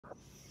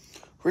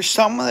For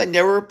someone that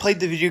never played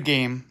the video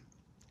game,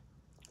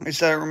 I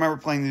said I remember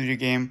playing the video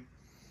game.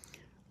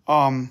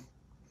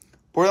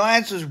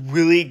 Borderlands was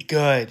really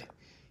good.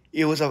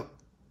 It was a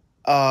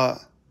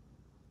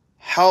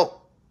health.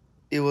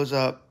 It was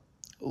a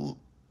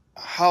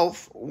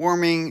health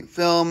warming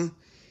film.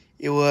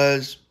 It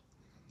was,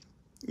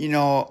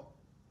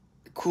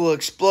 cool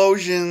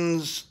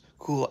explosions,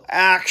 cool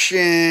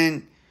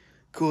action,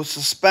 cool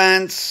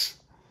suspense.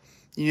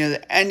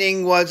 The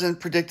ending wasn't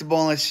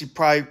predictable unless you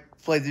probably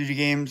played the video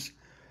games.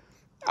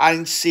 I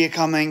didn't see it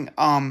coming.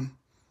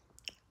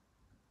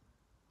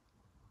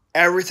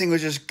 Everything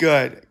was just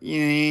good.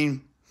 The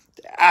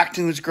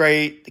acting was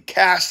great. The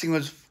casting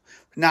was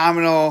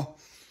phenomenal.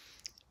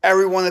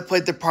 Everyone that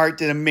played the part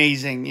did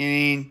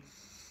amazing.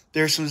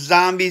 There's some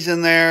zombies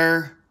in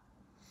there.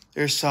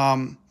 There's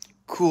some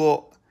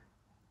cool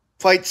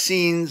fight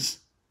scenes.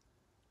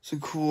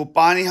 Some cool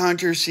bounty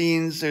hunter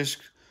scenes. There's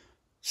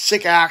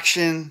sick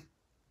action.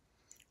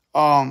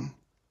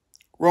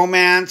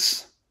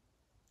 Romance.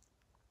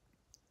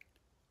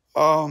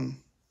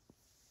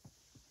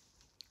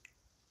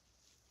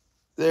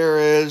 There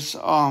is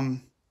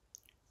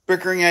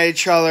bickering at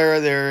each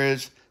other. There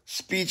is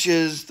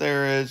speeches.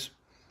 There is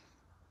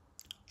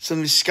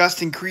some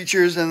disgusting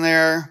creatures in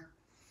there.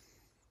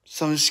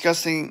 Some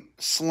disgusting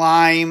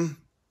slime.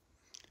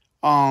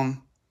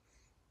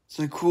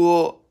 Some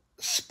cool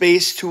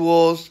space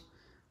tools.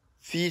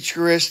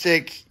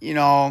 Futuristic, in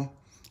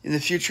the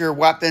future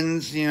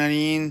weapons, you know what I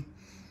mean?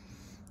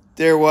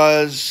 There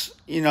was,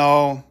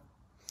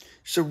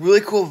 just a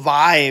really cool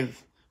vibe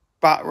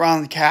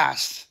around the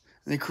cast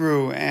and the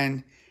crew,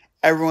 and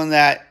everyone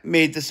that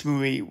made this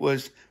movie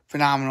was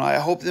phenomenal. I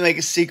hope they make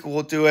a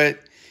sequel to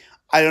it.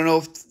 I don't know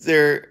if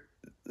there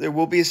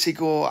will be a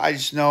sequel. I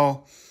just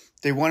know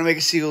if they want to make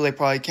a sequel, they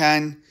probably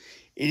can.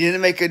 It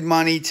didn't make good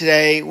money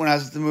today when I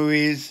was at the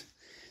movies.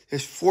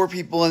 There's 4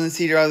 people in the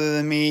theater other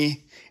than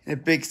me, and a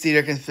big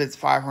theater can fit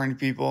 500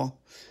 people.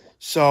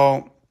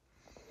 So,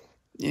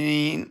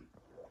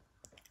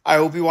 I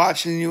will be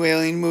watching the new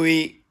Alien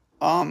movie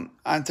on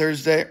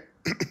Thursday.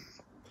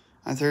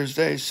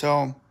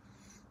 So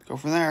go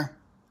from there.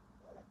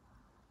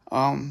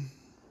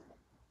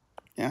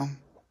 Yeah.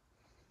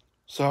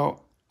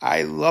 So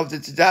I loved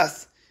it to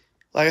death.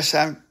 Like I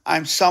said,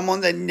 I'm someone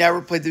that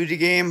never played the video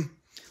game.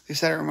 Like I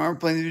said, I remember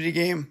playing the video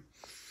game.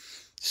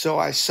 So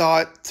I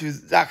saw it through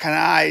that kind of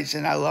eyes,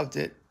 and I loved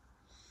it.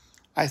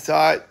 I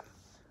thought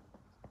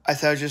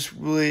it was just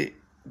really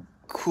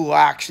cool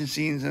action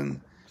scenes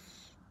and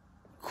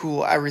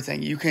cool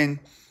everything. You can,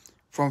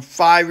 from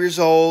 5 years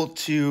old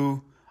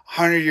to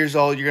 100 years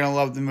old, you're going to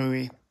love the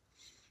movie.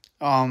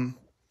 Have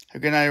a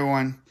good night,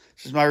 everyone.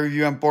 This is my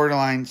review on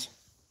Borderlands.